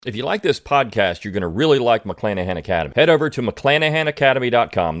If you like this podcast, you're going to really like McClanahan Academy. Head over to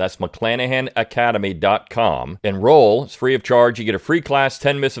McClanahanacademy.com. That's McClanahanacademy.com. Enroll. It's free of charge. You get a free class,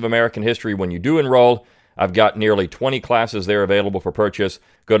 10 Myths of American History when you do enroll. I've got nearly 20 classes there available for purchase.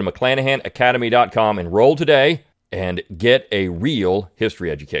 Go to McClanahanacademy.com, enroll today, and get a real history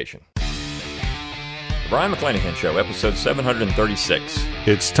education. The Brion McClanahan Show, episode 736.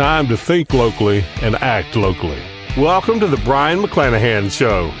 It's time to think locally and act locally. Welcome to the Brion McClanahan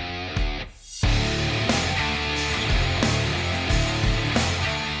Show.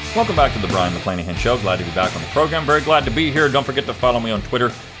 Welcome back to the Brion McClanahan Show. Glad to be back on the program. Very glad to be here. Don't forget to follow me on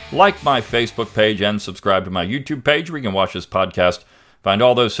Twitter, like my Facebook page, and subscribe to my YouTube page where you can watch this podcast. Find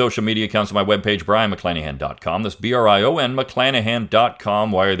all those social media accounts on my webpage, BrionMcClanahan.com. That's BRION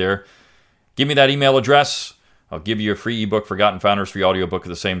McClanahan.com. While you're there, give me that email address. I'll give you a free ebook, Forgotten Founders, free audiobook of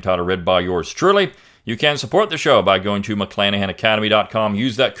the same title, read by yours truly. You can support the show by going to McClanahanacademy.com.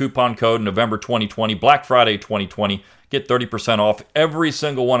 Use that coupon code November 2020, Black Friday 2020. Get 30% off every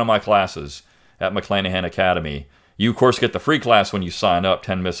single one of my classes at McClanahan Academy. You, of course, get the free class when you sign up,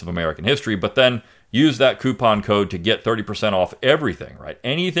 10 Myths of American History, but then use that coupon code to get 30% off everything, right?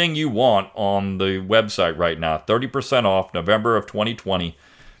 Anything you want on the website right now, 30% off November of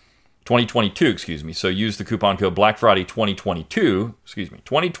 2022, excuse me. So use the coupon code Black Friday 2022,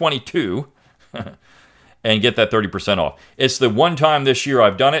 and get that 30% off. It's the one time this year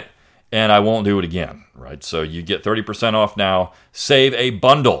I've done it, and I won't do it again, right? So you get 30% off now. Save a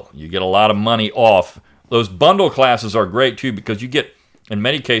bundle. You get a lot of money off. Those bundle classes are great, too, because you get, in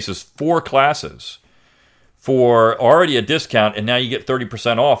many cases, 4 classes for already a discount, and now you get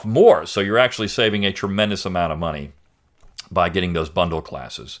 30% off more. So you're actually saving a tremendous amount of money by getting those bundle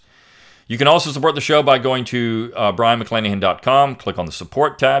classes. You can also support the show by going to BrionMcClanahan.com. Click on the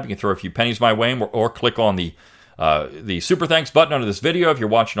support tab. You can throw a few pennies my way, or click on the super thanks button under this video if you're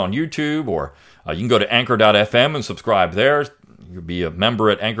watching on YouTube, or you can go to Anchor.fm and subscribe there. You'll be a member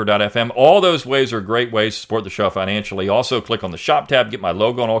at Anchor.fm. All those ways are great ways to support the show financially. Also, click on the shop tab, get my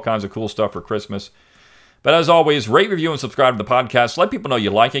logo and all kinds of cool stuff for Christmas. But as always, rate, review, and subscribe to the podcast. Let people know you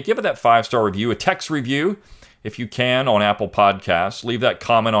like it. Give it that 5-star review, a text review, if you can, on Apple Podcasts. Leave that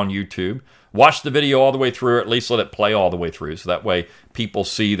comment on YouTube. Watch the video all the way through, or at least let it play all the way through, so that way people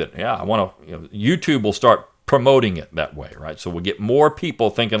see that, I want to, YouTube will start promoting it that way, right? So we'll get more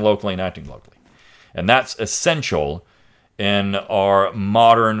people thinking locally and acting locally. And that's essential in our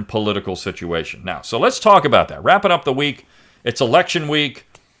modern political situation. Now, so let's talk about that. Wrapping up the week. It's election week.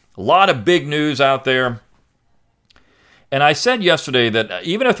 A lot of big news out there. And I said yesterday that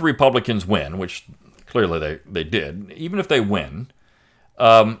even if the Republicans win, which clearly they did, even if they win,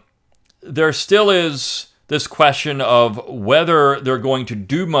 there still is this question of whether they're going to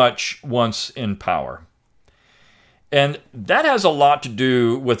do much once in power. And that has a lot to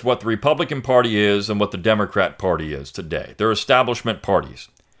do with what the Republican Party is and what the Democrat Party is today. They're establishment parties.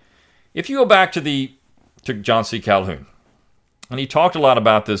 If you go back to John C. Calhoun, and he talked a lot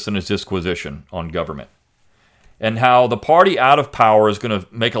about this in his disquisition on government, and how the party out of power is going to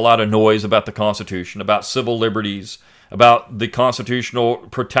make a lot of noise about the Constitution, about civil liberties, about the constitutional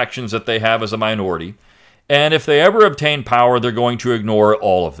protections that they have as a minority. And if they ever obtain power, they're going to ignore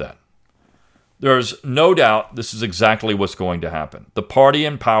all of that. There's no doubt this is exactly what's going to happen. The party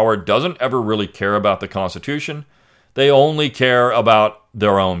in power doesn't ever really care about the Constitution. They only care about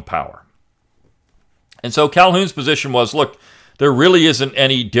their own power. And so Calhoun's position was, look, there really isn't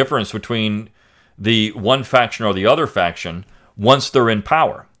any difference between the one faction or the other faction once they're in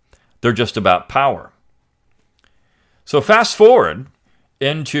power. They're just about power. So fast forward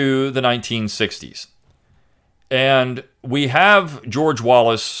into the 1960s. And we have George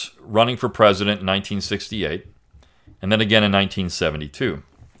Wallace running for president in 1968, and then again in 1972.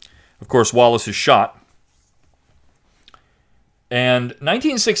 Of course, Wallace is shot. And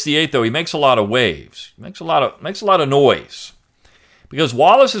 1968, though, he makes a lot of waves. He makes a lot of noise. Because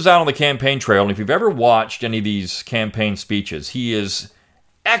Wallace is out on the campaign trail, and if you've ever watched any of these campaign speeches, he is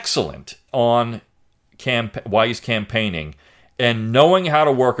excellent on why he's campaigning and knowing how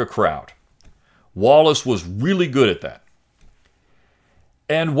to work a crowd. Wallace was really good at that.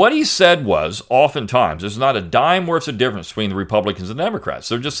 And what he said was, oftentimes, there's not a dime worth of difference between the Republicans and the Democrats.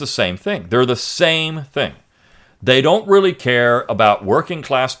 They're just the same thing. They're the same thing. They don't really care about working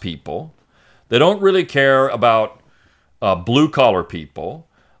class people. They don't really care about blue-collar people.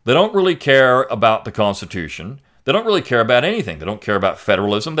 They don't really care about the Constitution. They don't really care about anything. They don't care about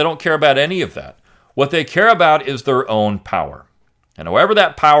federalism. They don't care about any of that. What they care about is their own power. And however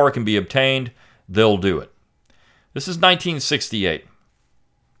that power can be obtained, they'll do it. This is 1968.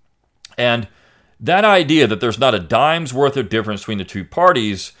 And That idea that there's not a dime's worth of difference between the two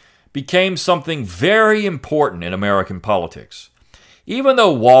parties became something very important in American politics. Even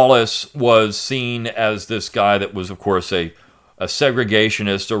though Wallace was seen as this guy that was, of course, a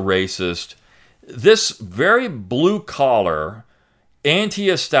segregationist, a racist, this very blue-collar,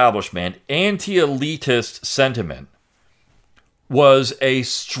 anti-establishment, anti-elitist sentiment was a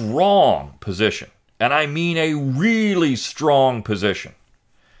strong position. And I mean a really strong position.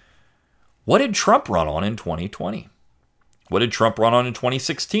 What did Trump run on in 2020? What did Trump run on in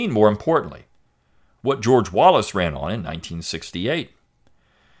 2016, more importantly? What George Wallace ran on in 1968.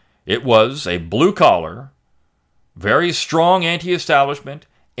 It was a blue-collar, very strong anti-establishment,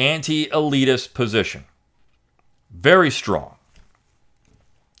 anti-elitist position. Very strong.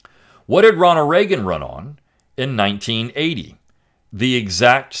 What did Ronald Reagan run on in 1980? The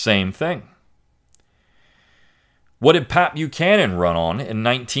exact same thing. What did Pat Buchanan run on in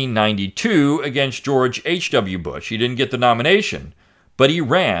 1992 against George H.W. Bush? He didn't get the nomination, but he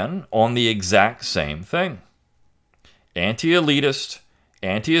ran on the exact same thing. Anti-elitist,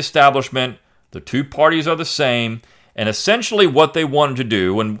 anti-establishment, the two parties are the same, and essentially what they wanted to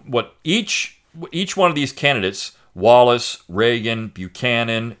do, and what each one of these candidates, Wallace, Reagan,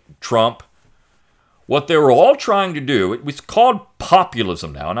 Buchanan, Trump, what they were all trying to do, it was called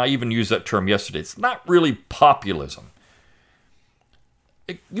populism now, and I even used that term yesterday. It's not really populism.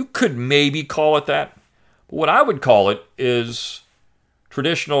 You could maybe call it that, but what I would call it is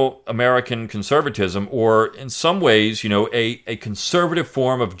traditional American conservatism, or in some ways, a conservative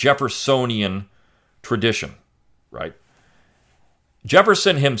form of Jeffersonian tradition, right?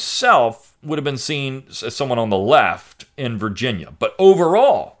 Jefferson himself would have been seen as someone on the left in Virginia, but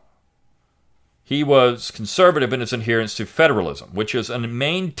overall, he was conservative in his adherence to federalism, which is a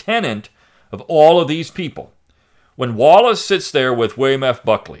main tenet of all of these people. When Wallace sits there with William F.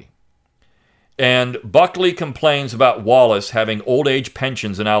 Buckley, and Buckley complains about Wallace having old age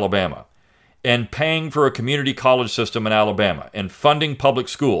pensions in Alabama, and paying for a community college system in Alabama, and funding public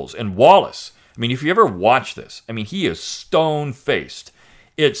schools, and Wallace, if you ever watch this, he is stone-faced.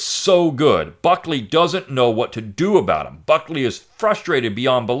 It's so good. Buckley doesn't know what to do about him. Buckley is frustrated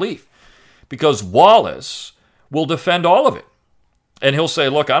beyond belief, because Wallace will defend all of it. And he'll say,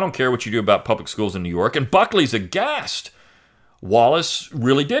 look, I don't care what you do about public schools in New York. And Buckley's aghast. Wallace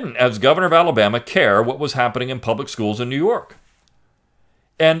really didn't, as governor of Alabama, care what was happening in public schools in New York.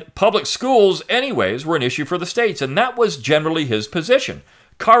 And public schools, anyways, were an issue for the states. And that was generally his position.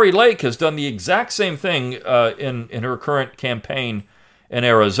 Kari Lake has done the exact same thing in her current campaign in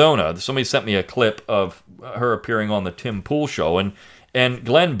Arizona. Somebody sent me a clip of her appearing on the Tim Pool show. And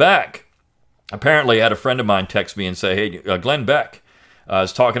Glenn Beck apparently had a friend of mine text me and say, hey, Glenn Beck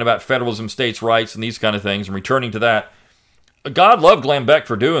is talking about federalism, states' rights, and these kind of things, and returning to that. God love Glenn Beck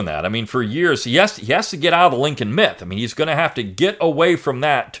for doing that. For years, he has to get out of the Lincoln myth. He's going to have to get away from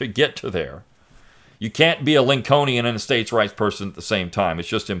that to get to there. You can't be a Lincolnian and a states' rights person at the same time. It's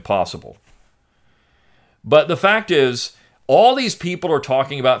just impossible. But the fact is, all these people are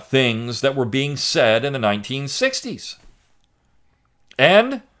talking about things that were being said in the 1960s.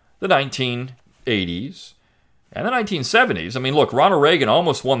 And the 1980s, and the 1970s. Look, Ronald Reagan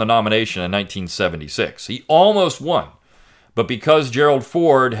almost won the nomination in 1976. He almost won. But because Gerald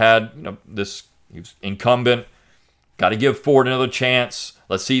Ford had, he was incumbent, got to give Ford another chance.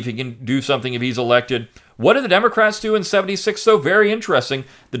 Let's see if he can do something if he's elected. What did the Democrats do in 76, though? Very interesting.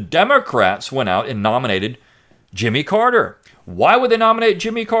 The Democrats went out and nominated Jimmy Carter. Why would they nominate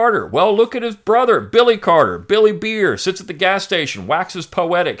Jimmy Carter? Well, look at his brother, Billy Carter. Billy Beer sits at the gas station, waxes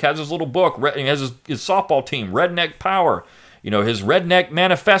poetic, has his little book, he has his softball team, Redneck Power, his Redneck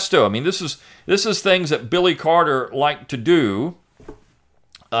Manifesto. This is things that Billy Carter liked to do.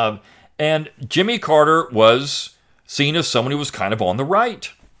 And Jimmy Carter was seen as someone who was kind of on the right.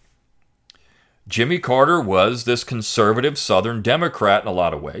 Jimmy Carter was this conservative Southern Democrat in a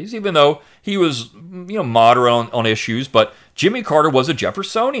lot of ways, even though he was, moderate on issues. But Jimmy Carter was a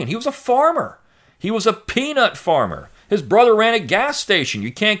Jeffersonian. He was a farmer. He was a peanut farmer. His brother ran a gas station.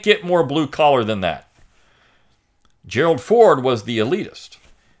 You can't get more blue collar than that. Gerald Ford was the elitist.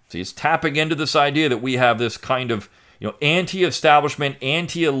 So he's tapping into this idea that we have this kind of, anti-establishment,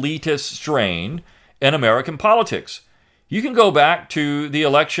 anti-elitist strain in American politics. You can go back to the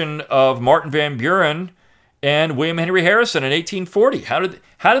election of Martin Van Buren and William Henry Harrison in 1840. How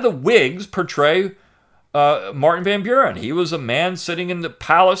did the Whigs portray Martin Van Buren? He was a man sitting in the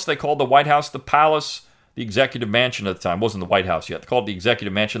palace. They called the White House the palace, the executive mansion at the time. It wasn't the White House yet. They called it the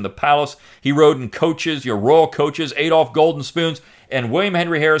executive mansion the palace. He rode in coaches, royal coaches, ate off golden spoons, and William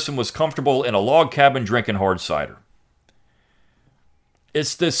Henry Harrison was comfortable in a log cabin drinking hard cider.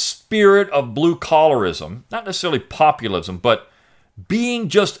 It's this spirit of blue-collarism, not necessarily populism, but being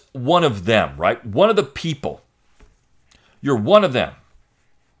just one of them, right? One of the people. You're one of them.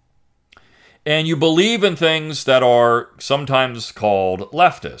 And you believe in things that are sometimes called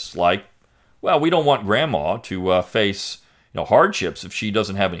leftist, like, well, we don't want grandma to face hardships if she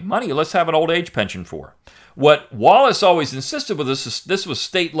doesn't have any money. Let's have an old age pension for her. What Wallace always insisted with this was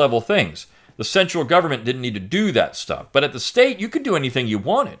state-level things. The central government didn't need to do that stuff. But at the state, you could do anything you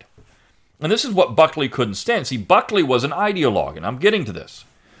wanted. And this is what Buckley couldn't stand. See, Buckley was an ideologue, and I'm getting to this.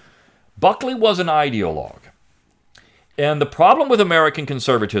 Buckley was an ideologue. And the problem with American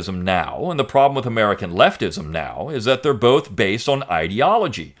conservatism now, and the problem with American leftism now, is that they're both based on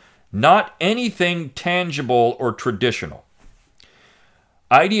ideology, not anything tangible or traditional.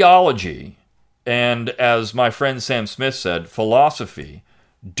 Ideology, and as my friend Sam Smith said, philosophy,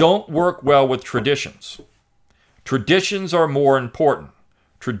 don't work well with traditions. Traditions are more important.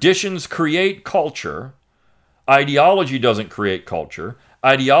 Traditions create culture. Ideology doesn't create culture.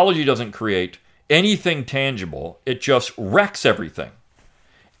 Ideology doesn't create anything tangible. It just wrecks everything.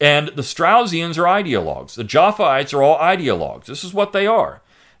 And the Straussians are ideologues. The Jaffaites are all ideologues. This is what they are.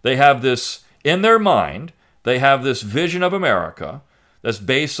 They have this, in their mind, they have this vision of America that's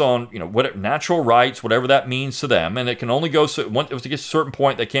based on, what natural rights, whatever that means to them, and it can only go once it gets to a certain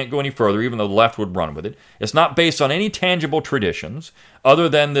point, they can't go any further, even though the left would run with it. It's not based on any tangible traditions other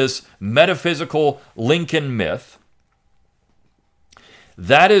than this metaphysical Lincoln myth.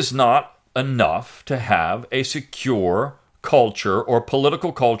 That is not enough to have a secure culture or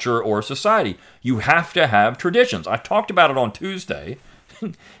political culture or society. You have to have traditions. I talked about it on Tuesday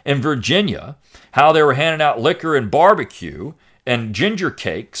in Virginia, how they were handing out liquor and barbecue and ginger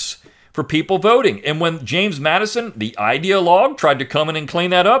cakes for people voting. And when James Madison, the ideologue, tried to come in and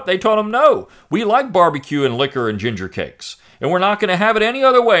clean that up, they told him, no, we like barbecue and liquor and ginger cakes, and we're not going to have it any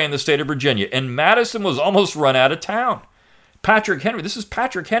other way in the state of Virginia. And Madison was almost run out of town. Patrick Henry, this is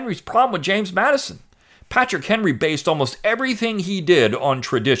Patrick Henry's problem with James Madison. Patrick Henry based almost everything he did on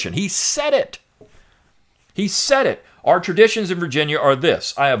tradition. He said it. He said it. Our traditions in Virginia are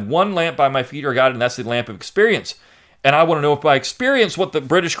this. I have one lamp by my feet, or God, and that's the lamp of experience. And I want to know if by experience what the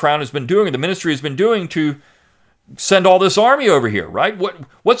British Crown has been doing, or the ministry has been doing to send all this army over here, right?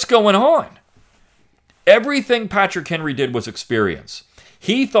 What's going on? Everything Patrick Henry did was experience.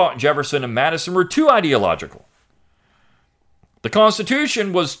 He thought Jefferson and Madison were too ideological. The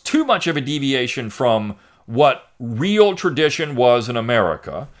Constitution was too much of a deviation from what real tradition was in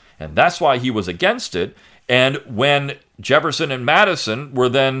America, and that's why he was against it. And when Jefferson and Madison were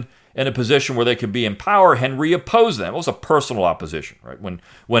then in a position where they could be in power, Henry opposed them. It was a personal opposition, right?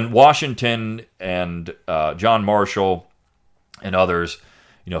 When Washington and John Marshall and others,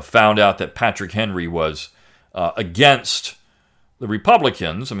 found out that Patrick Henry was against the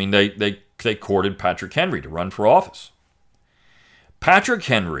Republicans, they courted Patrick Henry to run for office. Patrick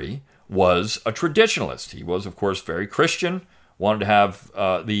Henry was a traditionalist. He was, of course, very Christian, wanted to have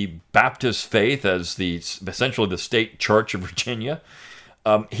the Baptist faith as essentially the state church of Virginia.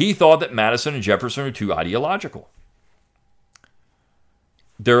 He thought that Madison and Jefferson were too ideological.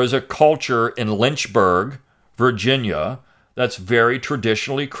 There is a culture in Lynchburg, Virginia, that's very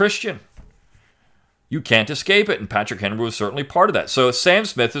traditionally Christian. You can't escape it, and Patrick Henry was certainly part of that. So Sam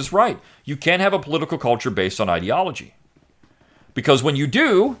Smith is right. You can't have a political culture based on ideology. Because when you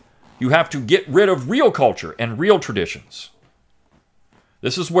do, you have to get rid of real culture and real traditions.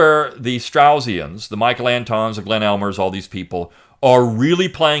 This is where the Straussians, the Michael Antons, the Glenn Elmers, all these people are really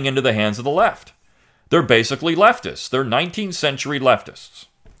playing into the hands of the left. They're basically leftists. They're 19th century leftists.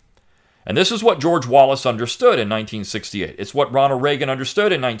 And this is what George Wallace understood in 1968. It's what Ronald Reagan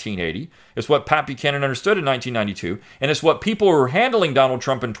understood in 1980. It's what Pat Buchanan understood in 1992. And it's what people who were handling Donald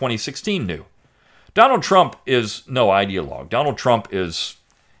Trump in 2016 knew. Donald Trump is no ideologue. Donald Trump he's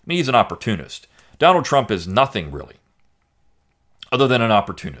an opportunist. Donald Trump is nothing really other than an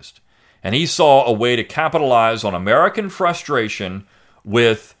opportunist. And he saw a way to capitalize on American frustration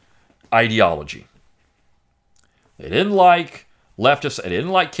with ideology. They didn't like leftists. They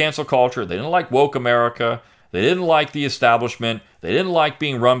didn't like cancel culture. They didn't like woke America. They didn't like the establishment. They didn't like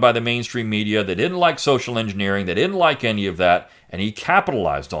being run by the mainstream media. They didn't like social engineering. They didn't like any of that. And he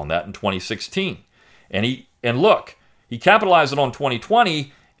capitalized on that in 2016. And look, he capitalized it on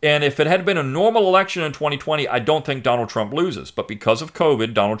 2020. And if it had been a normal election in 2020, I don't think Donald Trump loses. But because of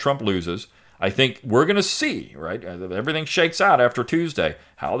COVID, Donald Trump loses. I think we're going to see, right? Everything shakes out after Tuesday,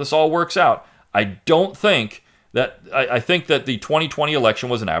 how this all works out. I think that the 2020 election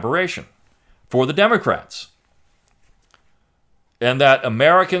was an aberration for the Democrats. And that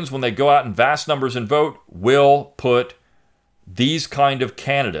Americans, when they go out in vast numbers and vote, will put these kind of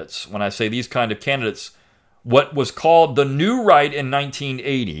candidates, when I say these kind of candidates, what was called the New Right in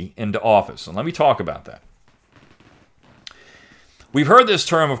 1980 into office. And let me talk about that. We've heard this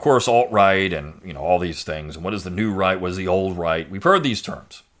term, of course, alt-right and all these things. And what is the new right? What is the old right? We've heard these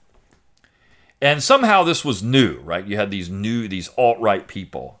terms. And somehow this was new, right? You had these alt-right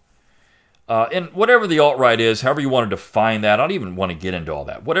people. And whatever the alt-right is, however you want to define that, I don't even want to get into all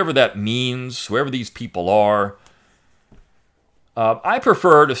that. Whatever that means, whoever these people are, I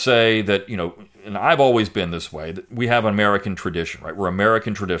prefer to say that, and I've always been this way, that we have an American tradition, right? We're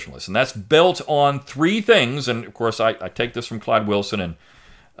American traditionalists. And that's built on three things. And, of course, I take this from Clyde Wilson. And,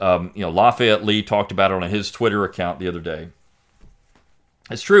 Lafayette Lee talked about it on his Twitter account the other day.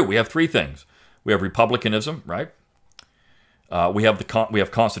 It's true. We have three things. We have republicanism, right? We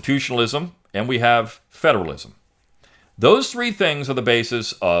have constitutionalism, and we have federalism. Those three things are the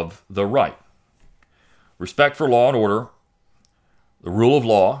basis of the right. Respect for law and order, the rule of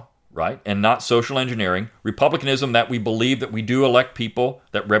law, right, and not social engineering. Republicanism, that we believe that we do elect people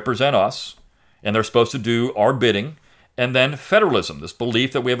that represent us, and they're supposed to do our bidding. And then federalism, this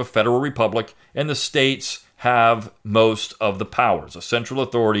belief that we have a federal republic, and the states have most of the powers. A central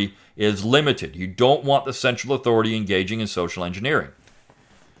authority is limited. You don't want the central authority engaging in social engineering.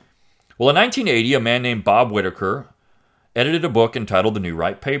 Well, in 1980, a man named Bob Whitaker edited a book entitled The New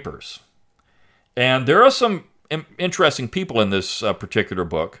Right Papers. And there are some interesting people in this particular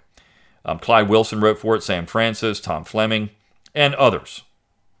book. Clyde Wilson wrote for it, Sam Francis, Tom Fleming, and others.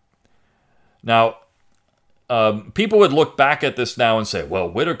 Now, people would look back at this now and say, well,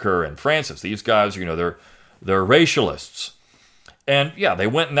 Whitaker and Francis, these guys, they're racialists. And yeah, they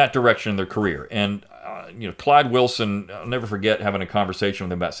went in that direction in their career. And, Clyde Wilson, I'll never forget having a conversation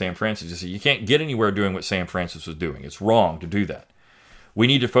with him about Sam Francis. He said, you can't get anywhere doing what Sam Francis was doing. It's wrong to do that. We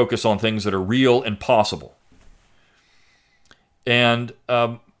need to focus on things that are real and possible. And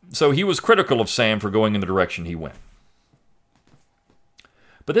so he was critical of Sam for going in the direction he went.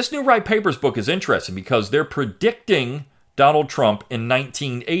 But this New Right Papers book is interesting because they're predicting Donald Trump in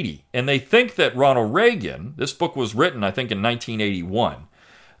 1980. And they think that Ronald Reagan, this book was written, I think, in 1981.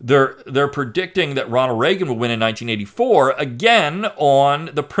 They're predicting that Ronald Reagan will win in 1984, again,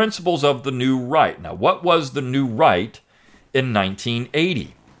 on the principles of the New Right. Now, what was the New Right in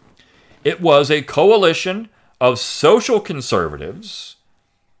 1980? It was a coalition of social conservatives,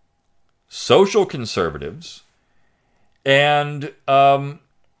 and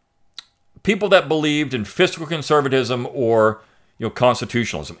people that believed in fiscal conservatism or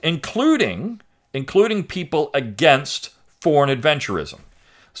constitutionalism, including people against foreign adventurism.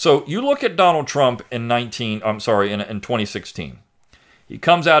 So you look at Donald Trump in 2016. He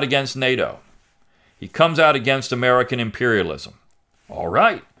comes out against NATO. He comes out against American imperialism. All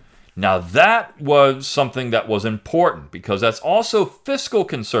right. Now that was something that was important because that's also fiscal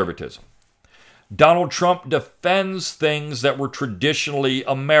conservatism. Donald Trump defends things that were traditionally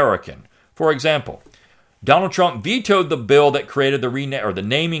American. For example, Donald Trump vetoed the bill that created the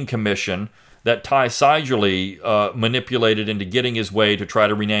naming commission that Ty Seidule manipulated into getting his way to try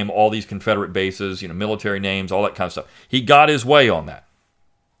to rename all these Confederate bases, military names, all that kind of stuff. He got his way on that.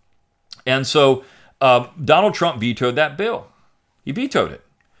 And so Donald Trump vetoed that bill. He vetoed it.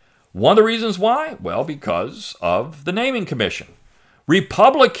 One of the reasons why? Well, because of the naming commission.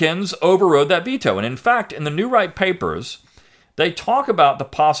 Republicans overrode that veto. And in fact, in the New Right Papers, they talk about the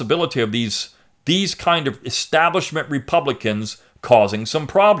possibility of these kind of establishment Republicans causing some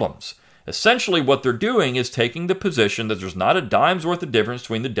problems. Essentially, what they're doing is taking the position that there's not a dime's worth of difference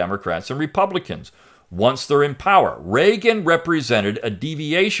between the Democrats and Republicans once they're in power. Reagan represented a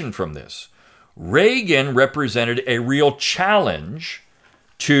deviation from this. Reagan represented a real challenge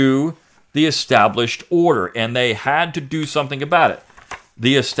to the established order, and they had to do something about it.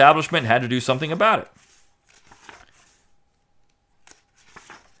 The establishment had to do something about it.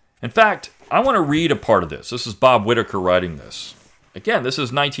 In fact, I want to read a part of this. This is Bob Whitaker writing this. Again, this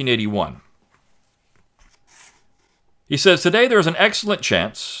is 1981. He says, today there is an excellent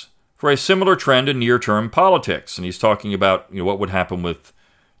chance for a similar trend in near-term politics. And he's talking about what would happen with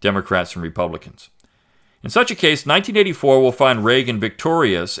Democrats and Republicans. In such a case, 1984 will find Reagan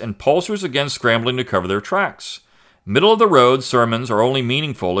victorious and pollsters again scrambling to cover their tracks. Middle-of-the-road sermons are only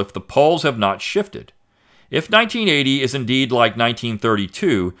meaningful if the polls have not shifted. If 1980 is indeed like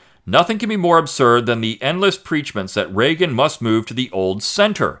 1932, nothing can be more absurd than the endless preachments that Reagan must move to the old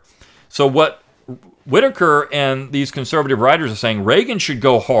center. So what Whitaker and these conservative writers are saying, Reagan should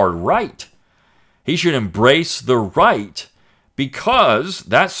go hard right. He should embrace the right because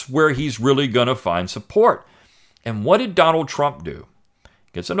that's where he's really going to find support. And what did Donald Trump do?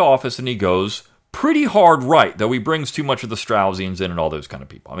 He gets into office and he goes pretty hard right, though he brings too much of the Straussians in and all those kind of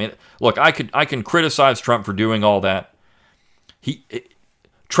people. I mean, look, I can criticize Trump for doing all that.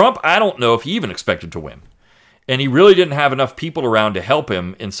 Trump, I don't know if he even expected to win. And he really didn't have enough people around to help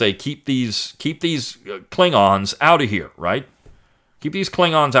him and say, keep these Klingons out of here, right? Keep these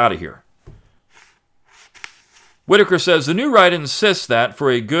Klingons out of here. Whitaker says, the new right insists that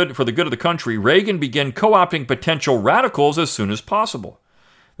for the good of the country, Reagan begin co-opting potential radicals as soon as possible.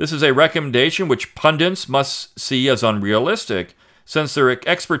 This is a recommendation which pundits must see as unrealistic, since their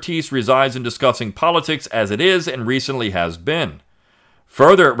expertise resides in discussing politics as it is and recently has been.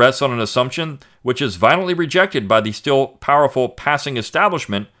 Further, it rests on an assumption which is violently rejected by the still powerful passing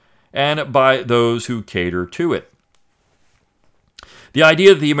establishment and by those who cater to it. The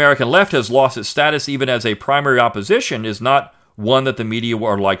idea that the American left has lost its status even as a primary opposition is not one that the media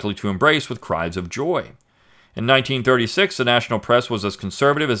are likely to embrace with cries of joy. In 1936, the national press was as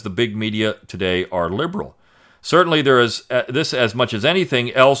conservative as the big media today are liberal. Certainly, this, as much as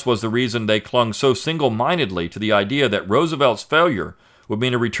anything else, was the reason they clung so single-mindedly to the idea that Roosevelt's failure would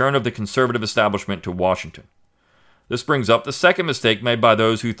mean a return of the conservative establishment to Washington. This brings up the second mistake made by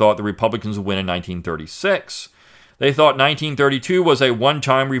those who thought the Republicans would win in 1936. They thought 1932 was a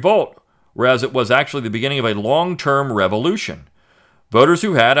one-time revolt, whereas it was actually the beginning of a long-term revolution. Voters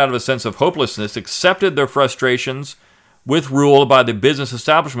who had, out of a sense of hopelessness, accepted their frustrations with rule by the business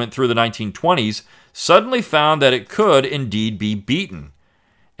establishment through the 1920s suddenly found that it could indeed be beaten.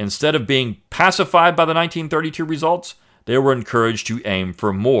 Instead of being pacified by the 1932 results, they were encouraged to aim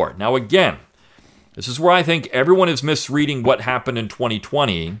for more. Now again, this is where I think everyone is misreading what happened in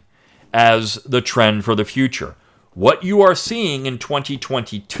 2020 as the trend for the future. What you are seeing in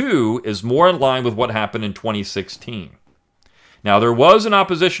 2022 is more in line with what happened in 2016. Now, there was an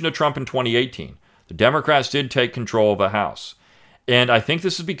opposition to Trump in 2018. The Democrats did take control of the House. And I think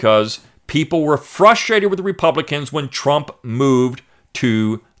this is because people were frustrated with the Republicans when Trump moved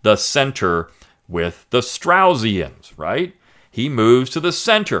to the center with the Straussians, right? He moves to the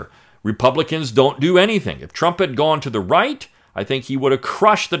center. Republicans don't do anything. If Trump had gone to the right, I think he would have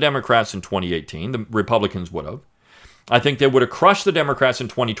crushed the Democrats in 2018. The Republicans would have. I think they would have crushed the Democrats in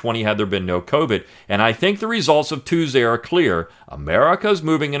 2020 had there been no COVID. And I think the results of Tuesday are clear. America is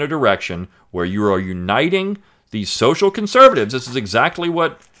moving in a direction where you are uniting these social conservatives. This is exactly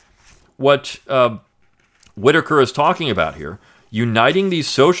what Whitaker is talking about here. Uniting these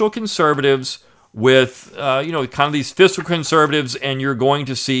social conservatives with, kind of these fiscal conservatives, and you're going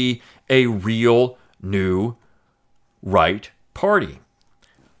to see a real new right party.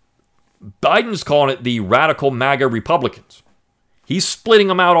 Biden's calling it the radical MAGA Republicans. He's splitting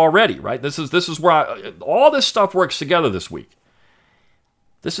them out already, right? This is where all this stuff works together this week.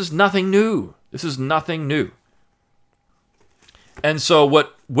 This is nothing new. And so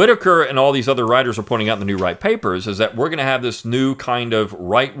what Whitaker and all these other writers are pointing out in the New Right papers is that we're going to have this new kind of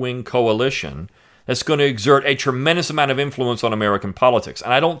right-wing coalition that's going to exert a tremendous amount of influence on American politics.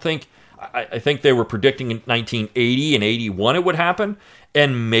 And I think they were predicting in 1980 and 81 it would happen.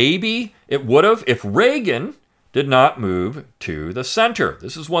 And maybe it would have if Reagan did not move to the center.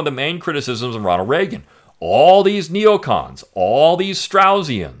 This is one of the main criticisms of Ronald Reagan. All these neocons, all these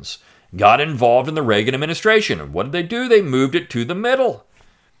Straussians got involved in the Reagan administration. And what did they do? They moved it to the middle.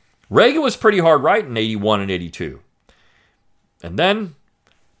 Reagan was pretty hard right in 81 and 82. And then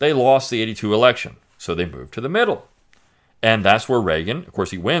they lost the 82 election. So they moved to the middle. And that's where Reagan, of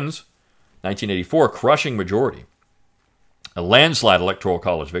course, he wins 1984, crushing majority. A landslide electoral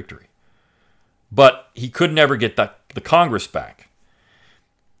college victory. But he could never get the Congress back.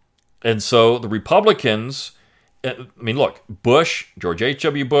 And so the Republicans, look, Bush, George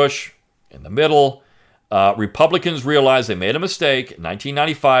H.W. Bush, in the middle. Republicans realized they made a mistake. In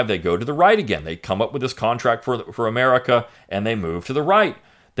 1995, they go to the right again. They come up with this contract for America, and they move to the right.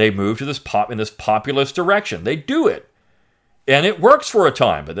 They move to this populist direction. They do it. And it works for a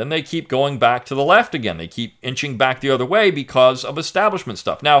time, but then they keep going back to the left again. They keep inching back the other way because of establishment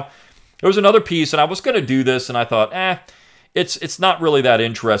stuff. Now, there was another piece, and I was going to do this, and I thought, it's not really that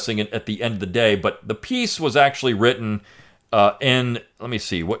interesting at the end of the day. But the piece was actually written in, let me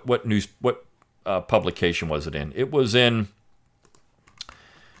see, what publication was it in? It was in,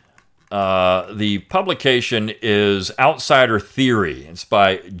 the publication is Outsider Theory. It's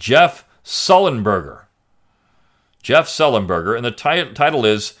by Jeff Sullenberger. And the title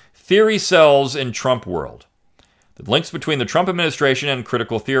is Theory Sells in Trump World. The links between the Trump administration and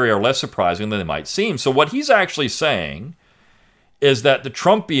critical theory are less surprising than they might seem. So what he's actually saying is that the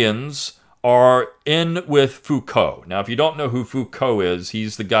Trumpians are in with Foucault. Now, if you don't know who Foucault is,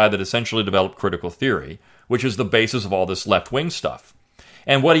 he's the guy that essentially developed critical theory, which is the basis of all this left-wing stuff.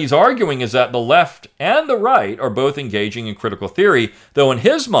 And what he's arguing is that the left and the right are both engaging in critical theory, though in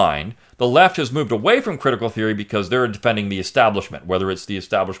his mind, the left has moved away from critical theory because they're defending the establishment, whether it's the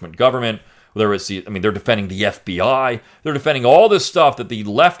establishment government, whether it's they're defending the FBI, they're defending all this stuff that the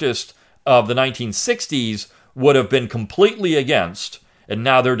leftists of the 1960s would have been completely against, and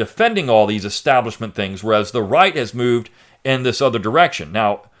now they're defending all these establishment things, whereas the right has moved in this other direction.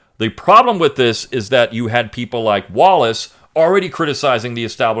 Now, the problem with this is that you had people like Wallace already criticizing the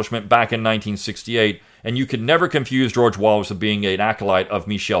establishment back in 1968, and you could never confuse George Wallace with being an acolyte of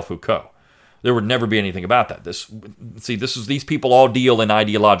Michel Foucault. There would never be anything about that. These people all deal in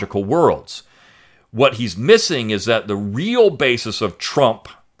ideological worlds. What he's missing is that the real basis of Trump,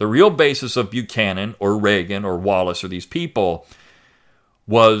 the real basis of Buchanan or Reagan or Wallace or these people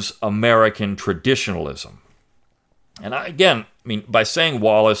was American traditionalism. And by saying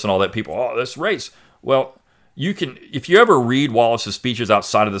Wallace and all that, people, this race. Well, you can, if you ever read Wallace's speeches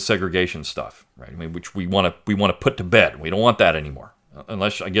outside of the segregation stuff, right? Which we want to put to bed. We don't want that anymore,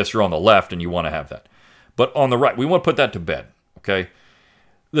 unless I guess you're on the left and you want to have that. But on the right, we want to put that to bed. Okay.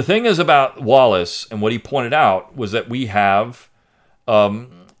 The thing is about Wallace and what he pointed out was that we have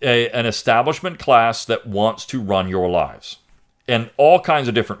an establishment class that wants to run your lives in all kinds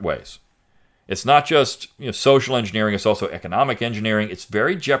of different ways. It's not just social engineering, it's also economic engineering. It's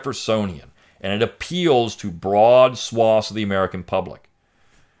very Jeffersonian, and it appeals to broad swaths of the American public.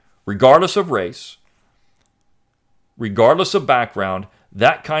 Regardless of race, regardless of background,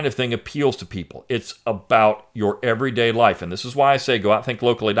 that kind of thing appeals to people. It's about your everyday life, and this is why I say go out, think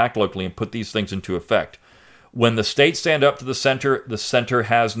locally, act locally, and put these things into effect. When the states stand up to the center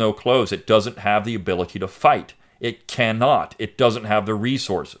has no clothes. It doesn't have the ability to fight. It cannot. It doesn't have the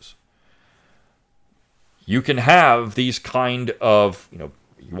resources. You can have these kind of, you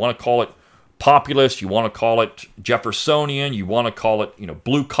want to call it populist, you want to call it Jeffersonian, you want to call it,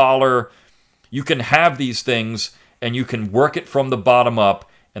 blue collar. You can have these things and you can work it from the bottom up,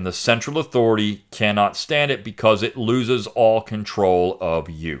 and the central authority cannot stand it because it loses all control of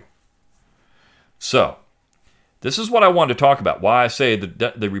you. So, this is what I wanted to talk about, why I say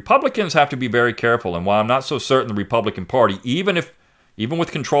that the Republicans have to be very careful, and why I'm not so certain the Republican Party, even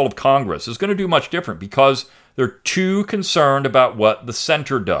with control of Congress, is going to do much different, because they're too concerned about what the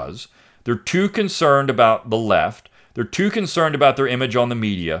center does. They're too concerned about the left. They're too concerned about their image on the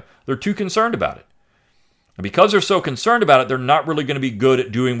media. They're too concerned about it. And because they're so concerned about it, they're not really going to be good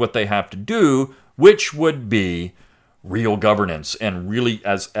at doing what they have to do, which would be real governance and really,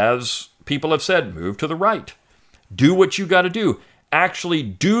 as people have said, move to the right. Do what you got to do. Actually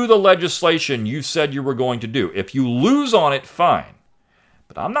do the legislation you said you were going to do. If you lose on it, fine.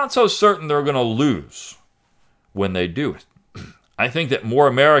 But I'm not so certain they're going to lose when they do it. I think that more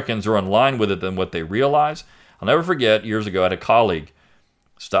Americans are in line with it than what they realize. I'll never forget, years ago, I had a colleague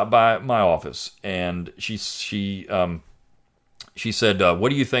stop by my office, and she said, what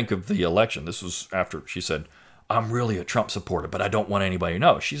do you think of the election? This was after she said, I'm really a Trump supporter, but I don't want anybody to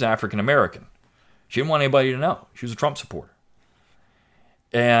know. She's African American. She didn't want anybody to know. She was a Trump supporter.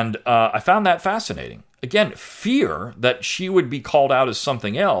 And I found that fascinating. Again, fear that she would be called out as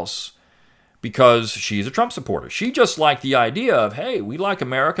something else because she's a Trump supporter. She just liked the idea of, hey, we like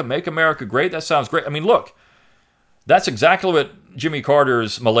America, make America great. That sounds great. I mean, look, that's exactly what Jimmy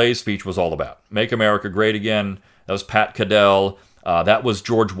Carter's Malaise speech was all about. Make America great again. That was Pat Cadell. That was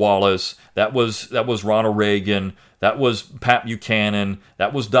George Wallace. That was Ronald Reagan. That was Pat Buchanan.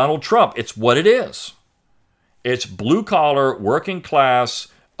 That was Donald Trump. It's what it is. It's blue-collar, working class,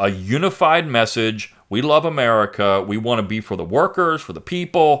 a unified message. We love America. We want to be for the workers, for the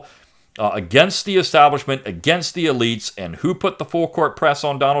people, against the establishment, against the elites. And who put the full-court press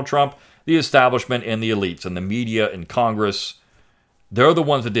on Donald Trump? The establishment and the elites and the media and Congress. They're the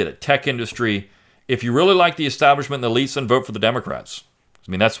ones that did it. Tech industry. If you really like the establishment and the elites, then vote for the Democrats.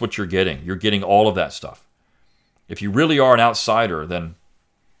 I mean, that's what you're getting. You're getting all of that stuff. If you really are an outsider, then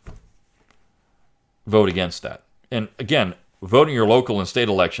vote against that. And again, vote in your local and state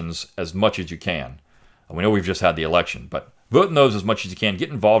elections as much as you can. We know we've just had the election, but vote in those as much as you can. Get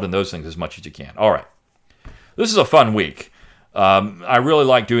involved in those things as much as you can. All right. This is a fun week. I really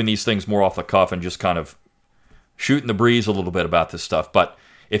like doing these things more off the cuff and just kind of shooting the breeze a little bit about this stuff. But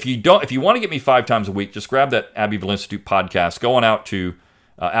if you want to get me 5 times a week, just grab that Abbeville Institute podcast. Go on out to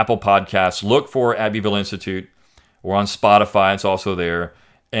Apple Podcasts. Look for Abbeville Institute. We're on Spotify. It's also there.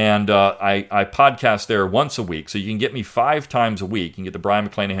 And I podcast there once a week. So you can get me 5 times a week. You can get the Brian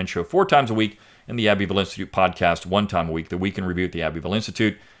McClanahan Show 4 times a week and the Abbeville Institute podcast 1 time a week. The Week in Review at the Abbeville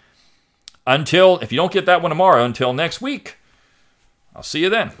Institute. If you don't get that one tomorrow, until next week, I'll see you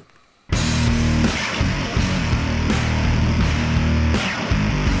then.